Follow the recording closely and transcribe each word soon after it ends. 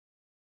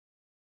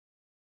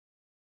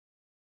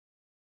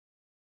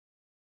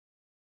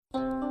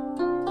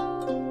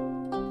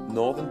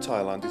Northern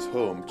Thailand is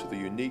home to the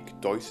unique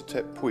Doi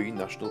Satep Pui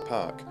National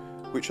Park,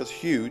 which has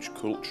huge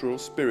cultural,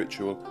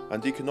 spiritual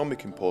and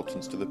economic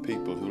importance to the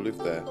people who live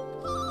there.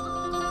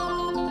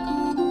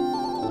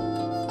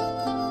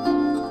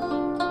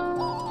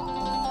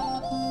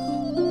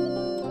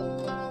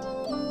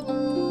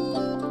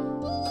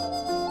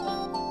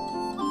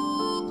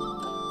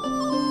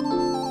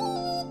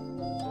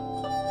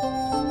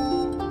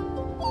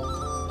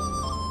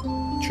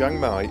 Chiang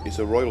Mai is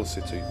a royal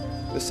city,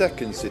 the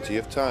second city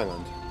of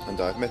Thailand, and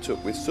I've met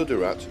up with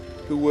Sudarat,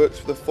 who works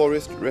for the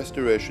Forest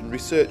Restoration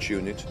Research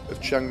Unit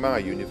of Chiang Mai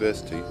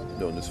University,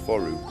 known as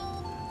FORU.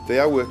 They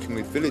are working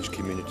with village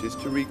communities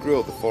to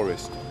regrow the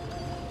forest,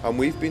 and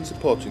we've been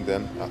supporting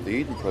them at the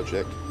Eden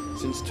project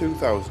since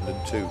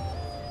 2002.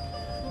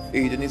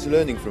 Eden is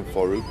learning from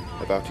FORU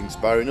about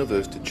inspiring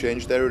others to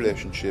change their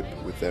relationship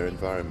with their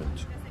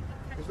environment.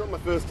 It's not my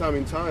first time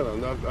in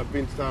Thailand. I've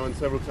been to Thailand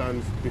several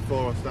times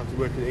before I started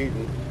working at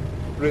Eden,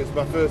 but it's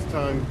my first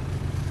time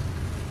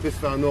this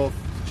far north to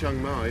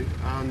Chiang Mai,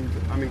 and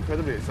I'm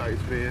incredibly excited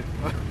to be here.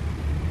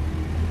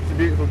 It's a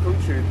beautiful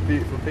country with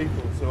beautiful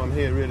people, so I'm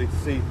here really to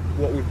see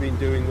what we've been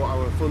doing, what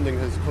our funding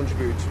has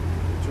contributed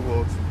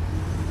towards,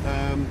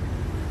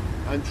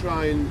 and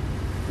try and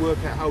work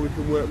out how we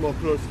can work more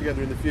closely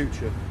together in the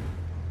future.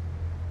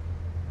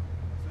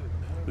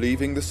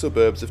 Leaving the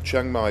suburbs of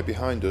Chiang Mai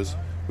behind us,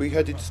 we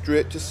headed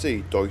straight to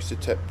see Doi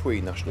Satep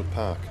Pui National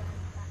Park.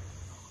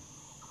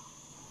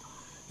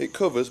 It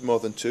covers more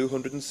than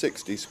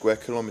 260 square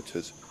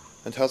kilometres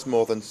and has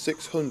more than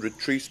 600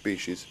 tree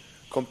species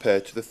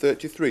compared to the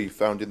 33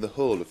 found in the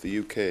whole of the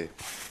UK.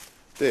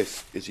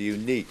 This is a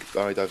unique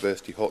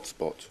biodiversity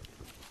hotspot.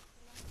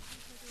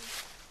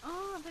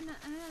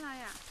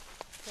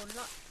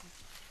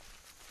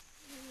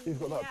 You've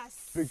got that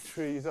big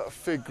tree, is that a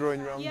fig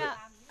growing around it?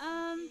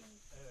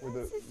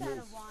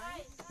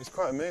 It's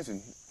quite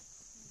amazing.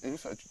 It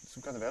looks like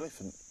some kind of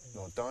elephant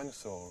or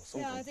dinosaur or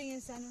something. Yeah, I think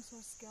it's dinosaur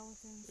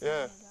skeletons.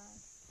 Yeah.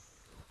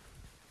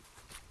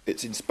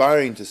 It's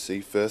inspiring to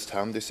see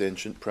firsthand this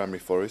ancient primary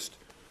forest.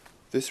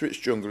 This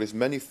rich jungle is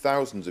many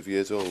thousands of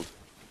years old.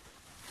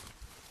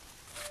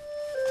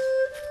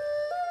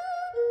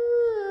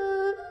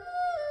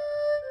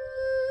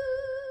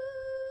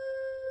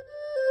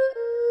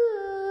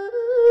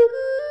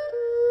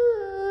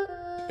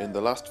 In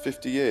the last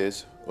 50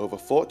 years, over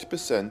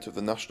 40% of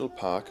the national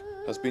park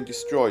has been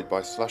destroyed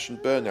by slash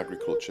and burn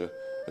agriculture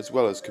as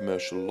well as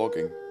commercial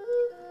logging.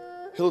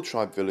 Hill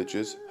tribe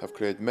villagers have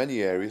cleared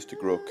many areas to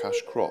grow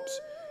cash crops,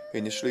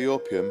 initially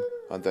opium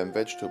and then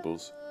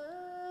vegetables,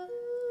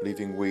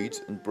 leaving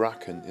weeds and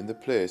bracken in the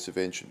place of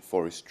ancient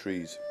forest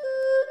trees.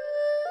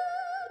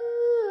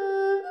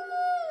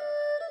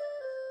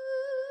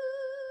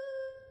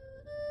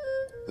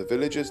 The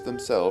villagers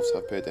themselves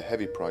have paid a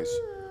heavy price.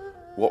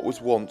 What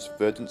was once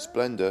verdant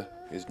splendour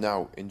is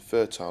now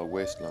infertile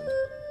wasteland.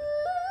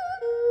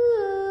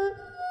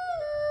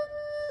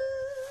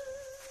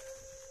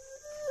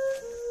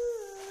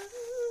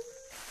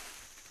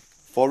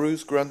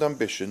 FORU's grand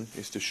ambition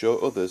is to show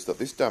others that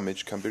this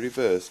damage can be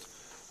reversed,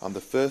 and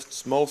the first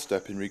small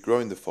step in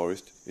regrowing the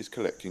forest is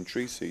collecting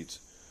tree seeds.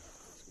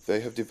 They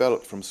have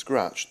developed from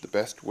scratch the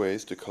best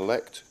ways to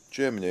collect,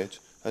 germinate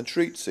and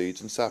treat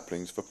seeds and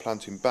saplings for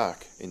planting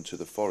back into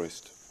the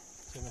forest.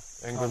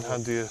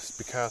 Englandhandia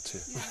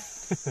spicata.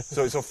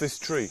 So it's off this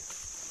tree.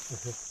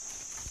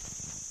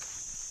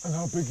 And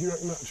how big do you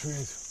reckon that tree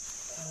is?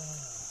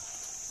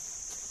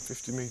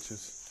 50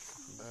 metres.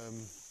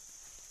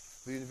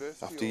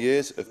 After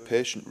years of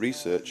patient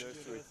research,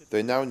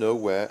 they now know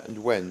where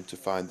and when to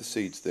find the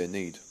seeds they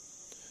need.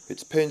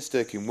 It's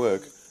painstaking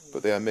work,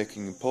 but they are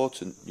making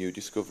important new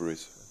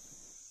discoveries.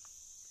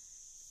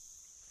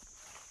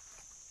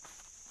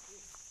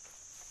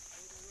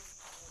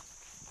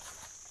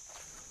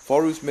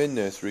 FORU's main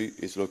nursery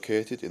is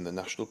located in the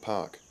national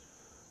park.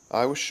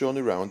 I was shown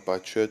around by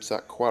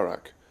Chertsak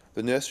Kwarak,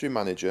 the nursery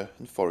manager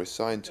and forest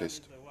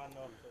scientist.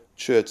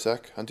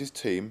 Chertsak and his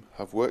team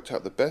have worked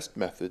out the best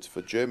methods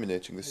for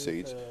germinating the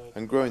seeds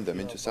and growing them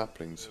into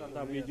saplings.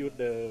 We use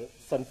the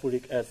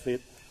sulfuric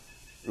acid.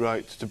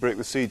 Right, to break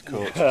the seed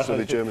coat so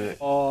they germinate.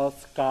 Or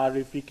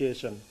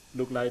scarification.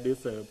 Look like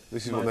this.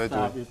 This is what they're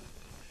doing.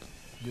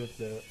 Use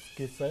the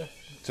skisser.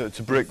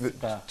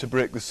 To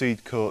break the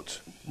seed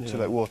coat, to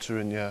let water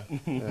in, yeah.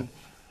 Yeah.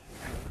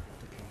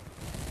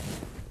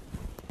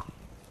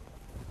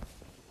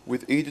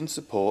 With Eden's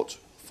support,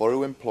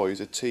 FORU employs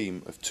a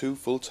team of 2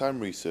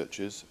 full-time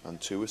researchers and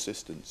 2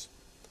 assistants.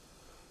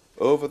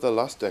 Over the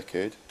last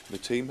decade, the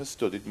team has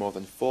studied more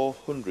than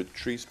 400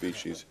 tree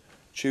species,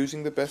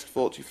 choosing the best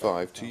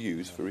 45 to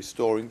use for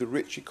restoring the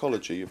rich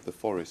ecology of the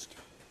forest.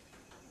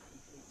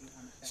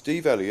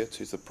 Steve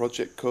Elliott is the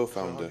project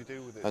co-founder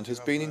and has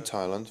been in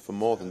Thailand for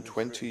more than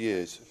 20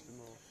 years.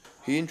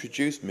 He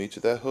introduced me to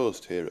their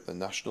host here at the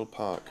national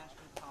park.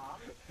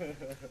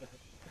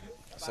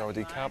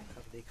 Sawadee Kap.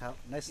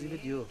 Nice to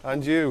meet you.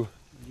 And you.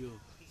 Yes,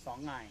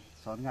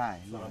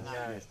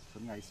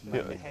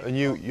 Yeah, and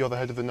you're the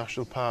head of the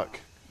national park.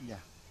 Yeah.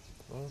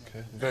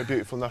 Okay, very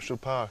beautiful national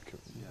park.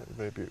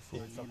 Very beautiful.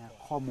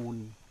 ข้อมูล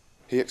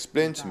He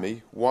explained to me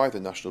why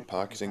the national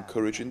park is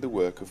encouraging the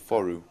work of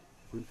Foru.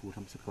 ฟื้นฟูธ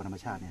รรม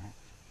ชาติเนี่ยฮะ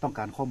ต้องก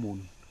ารข้อมูล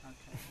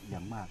อย่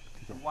างมาก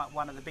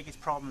One of the biggest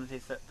problems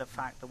is that the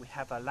fact that we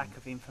have a lack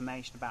of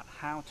information about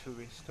how to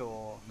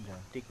restore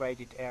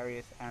degraded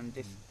areas, and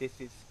this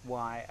is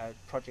why a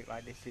project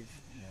like this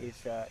is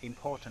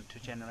important to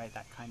generate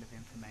that kind of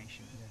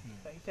information.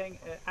 So you're saying,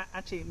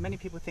 actually, many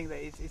people think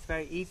that it's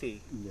very easy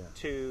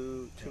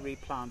to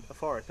replant a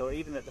forest, or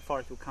even that the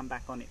forest will come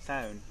back on its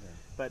own.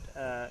 But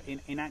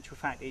in actual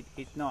fact,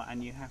 it's not, and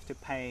you have to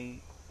pay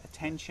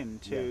attention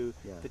to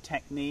the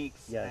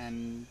techniques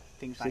and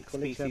things like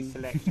species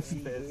selection,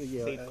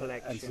 seed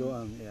collection, and so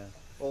on,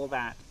 all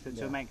that,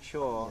 to make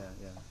sure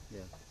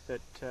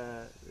that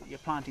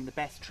you're planting the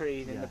best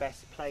trees in the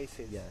best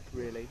places,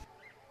 really.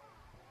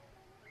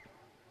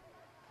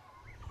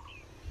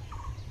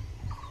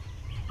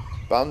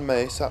 Ban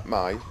Mae Sat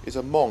Mai is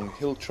a Hmong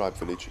hill tribe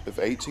village of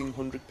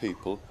 1,800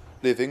 people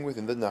living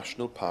within the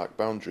national park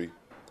boundary.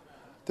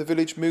 The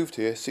village moved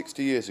here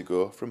 60 years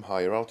ago from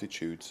higher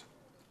altitudes.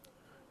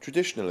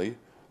 Traditionally,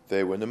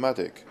 they were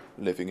nomadic,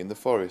 living in the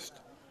forest.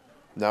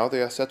 Now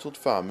they are settled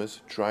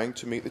farmers trying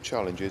to meet the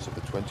challenges of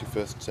the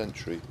 21st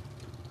century.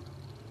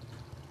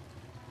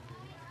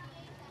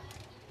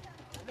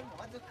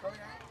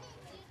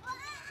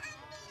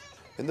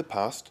 In the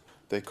past,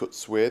 they cut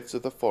swathes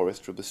of the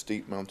forest from the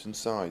steep mountain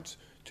sides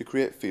to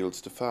create fields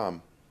to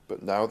farm,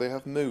 but now they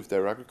have moved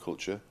their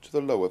agriculture to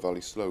the lower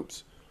valley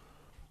slopes.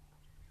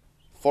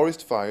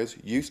 Forest fires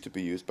used to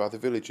be used by the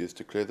villagers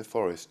to clear the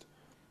forest.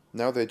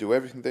 Now they do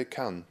everything they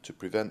can to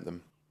prevent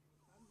them.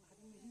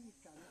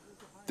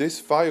 This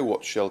fire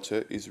watch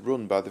shelter is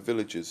run by the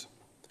villagers.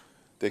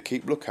 They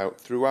keep lookout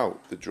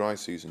throughout the dry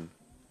season.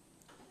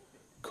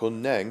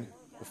 Kun Neng,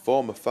 a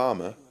former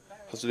farmer,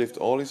 has lived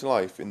all his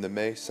life in the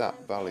Mae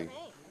Sat Valley.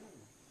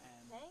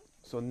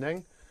 So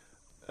Neng,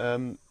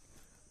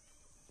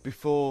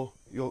 before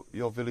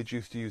your village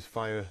used to use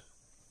fire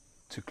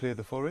to clear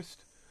the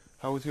forest,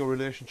 how has your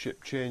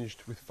relationship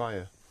changed with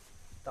fire?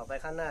 ต่อไป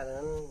ข้างหน้า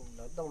นั้นเ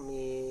ราต้อง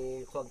มี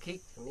ความคิด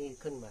นี้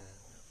ขึ้นมา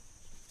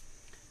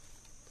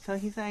So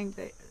he's saying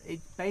that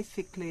it's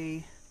basically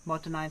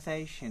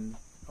modernization,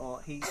 or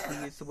he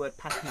used the word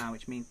patna,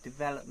 which means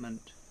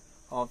development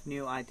of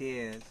new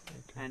ideas,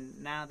 and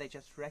now they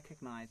just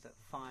recognize that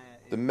fire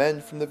is... The men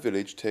from the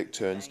village take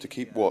turns to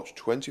keep watch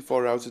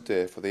 24 hours a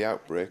day for the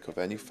outbreak of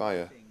any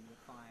fire.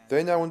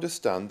 They now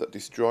understand that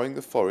destroying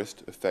the forest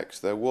affects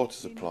their water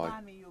supply.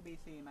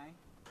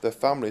 Their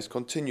families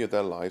continue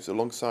their lives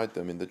alongside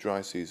them in the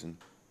dry season.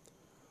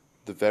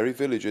 The very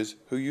villagers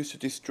who used to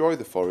destroy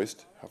the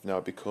forest have now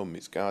become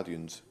its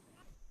guardians.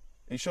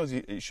 It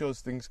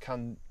shows things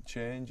can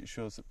change. It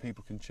shows that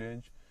people can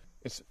change.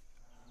 It's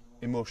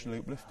emotionally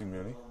uplifting,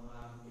 really.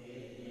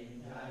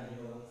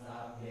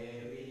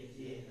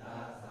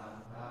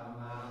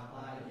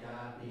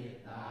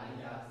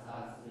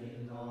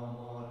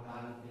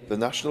 The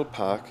national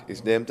park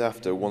is named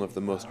after one of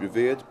the most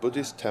revered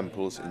Buddhist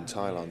temples in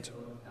Thailand.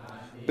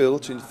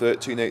 Built in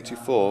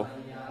 1384,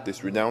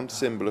 this renowned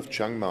symbol of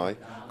Chiang Mai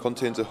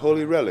contains a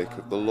holy relic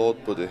of the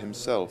Lord Buddha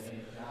himself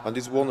and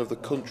is one of the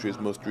country's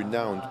most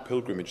renowned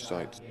pilgrimage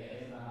sites.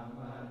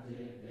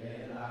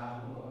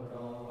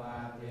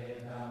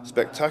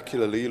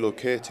 Spectacularly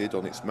located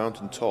on its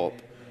mountain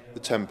top, the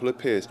temple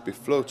appears to be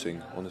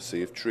floating on a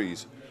sea of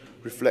trees,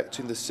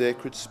 reflecting the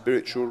sacred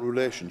spiritual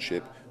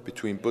relationship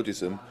between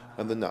Buddhism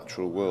and the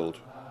natural world.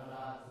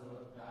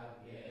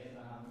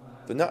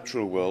 The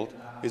natural world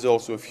is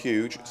also of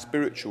huge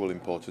spiritual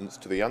importance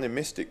to the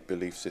animistic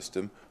belief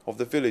system of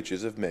the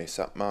villagers of Mae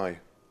Sat Mai.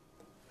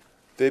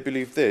 They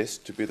believe this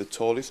to be the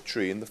tallest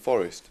tree in the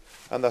forest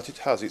and that it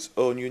has its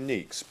own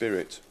unique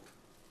spirit.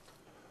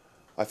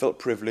 I felt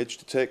privileged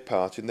to take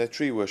part in their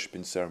tree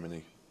worshipping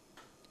ceremony.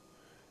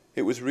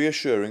 It was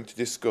reassuring to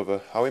discover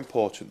how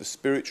important the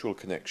spiritual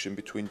connection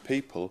between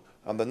people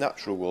and the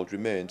natural world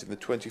remains in the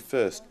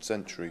 21st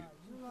century.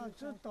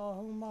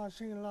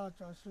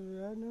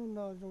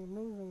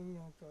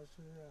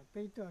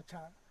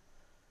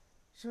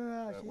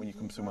 When you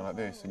come somewhere like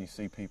this and you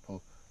see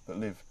people that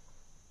live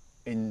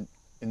in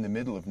the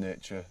middle of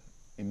nature,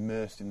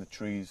 immersed in the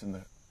trees and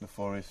the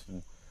forest,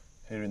 and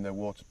hearing their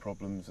water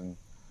problems and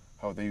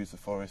how they use the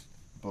forest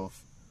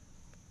both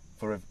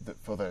for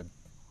their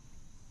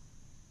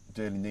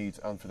daily needs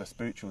and for their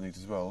spiritual needs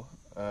as well,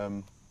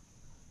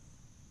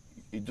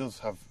 it does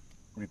have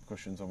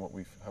repercussions on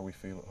how we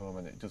feel at home,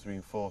 and it does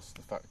reinforce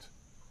the fact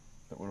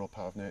that we're all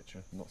part of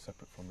nature, not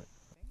separate from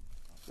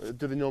it.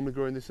 Do they normally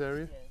grow in this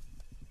area?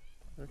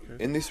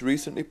 Okay. In this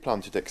recently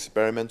planted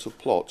experimental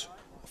plot,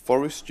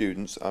 forest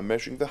students are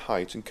measuring the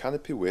height and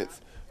canopy width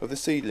of the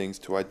seedlings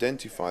to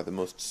identify the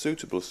most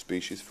suitable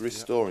species for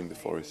restoring the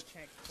forest.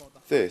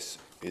 This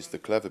is the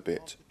clever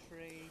bit.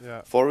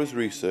 Foru's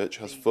research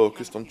has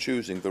focused on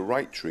choosing the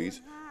right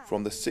trees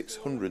from the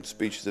 600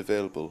 species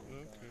available.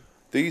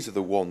 These are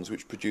the ones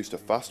which produced a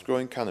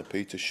fast-growing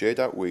canopy to shade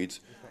out weeds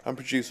and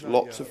produce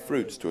lots of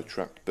fruits to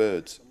attract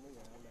birds.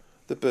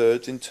 The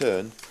birds, in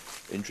turn,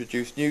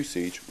 introduce new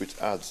seed which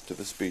adds to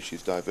the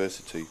species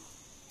diversity.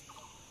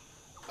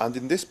 And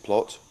in this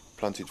plot,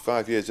 planted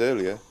 5 years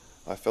earlier,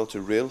 I felt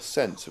a real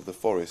sense of the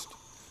forest.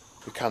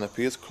 The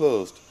canopy is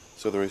closed,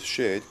 so there is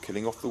shade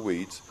killing off the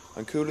weeds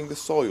and cooling the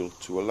soil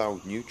to allow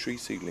new tree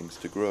seedlings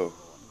to grow.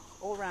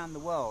 All around the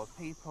world,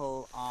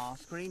 people are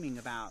screaming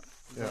about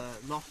the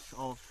loss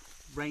of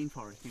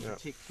rainforest in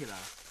particular.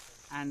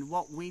 And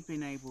what we've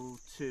been able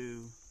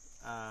to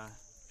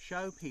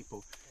show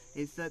people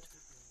is that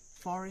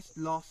forest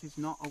loss is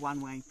not a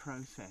one-way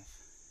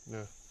process.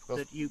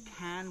 That you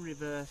can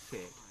reverse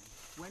it.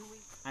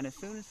 And as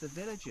soon as the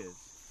villagers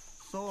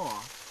saw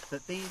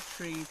that these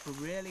trees were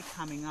really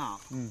coming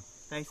up,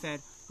 they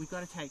said, we've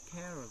got to take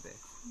care of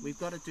this. We've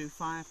got to do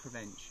fire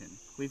prevention.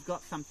 We've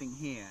got something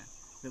here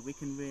that we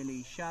can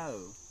really show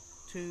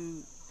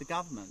to the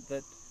government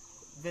that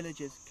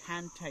villagers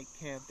can take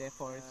care of their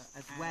forests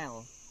as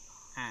well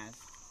as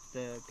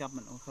the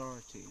government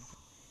authorities.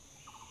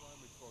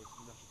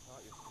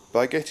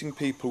 By getting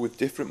people with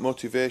different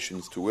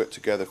motivations to work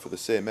together for the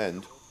same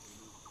end,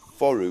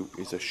 Foru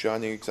is a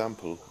shining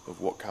example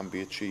of what can be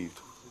achieved.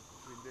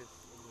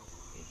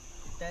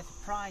 There's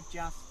pride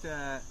just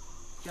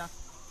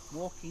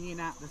walking in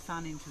out the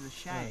sun into the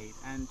shade,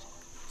 and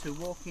to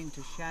walk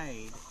into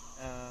shade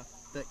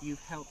that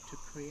you've helped to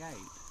create.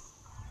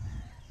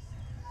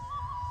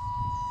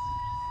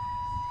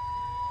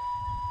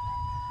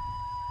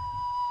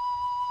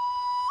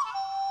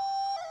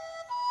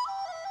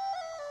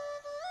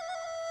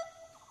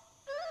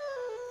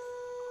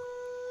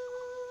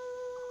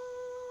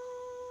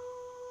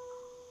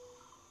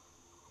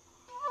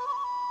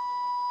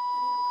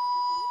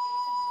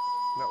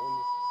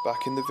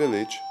 Back in the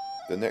village,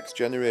 the next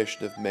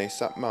generation of Mae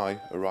Sap Mai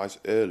arrives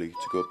early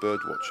to go bird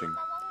watching.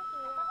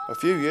 A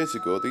few years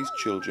ago, these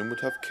children would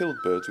have killed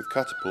birds with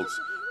catapults,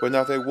 where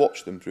now they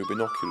watch them through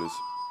binoculars.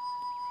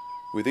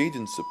 With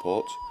Eden's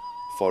support,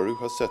 Foru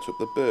has set up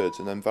the Birds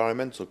and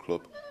Environmental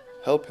Club,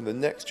 helping the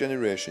next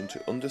generation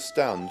to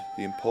understand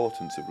the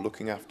importance of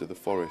looking after the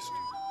forest.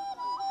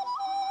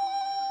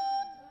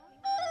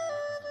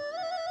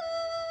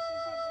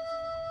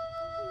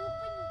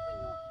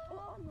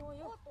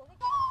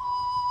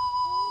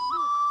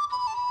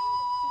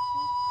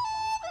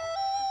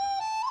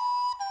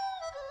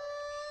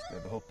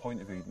 The whole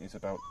point of Eden is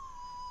about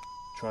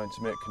trying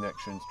to make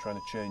connections, trying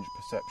to change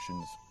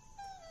perceptions,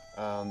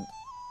 and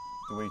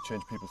the way you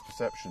change people's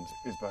perceptions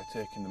is by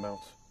taking them out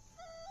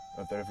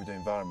of their everyday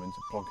environment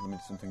and plonking them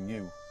into something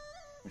new,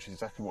 which is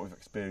exactly what we've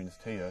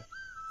experienced here,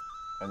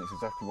 and it's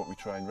exactly what we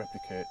try and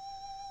replicate,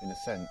 in a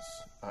sense,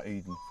 at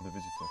Eden for the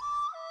visitor.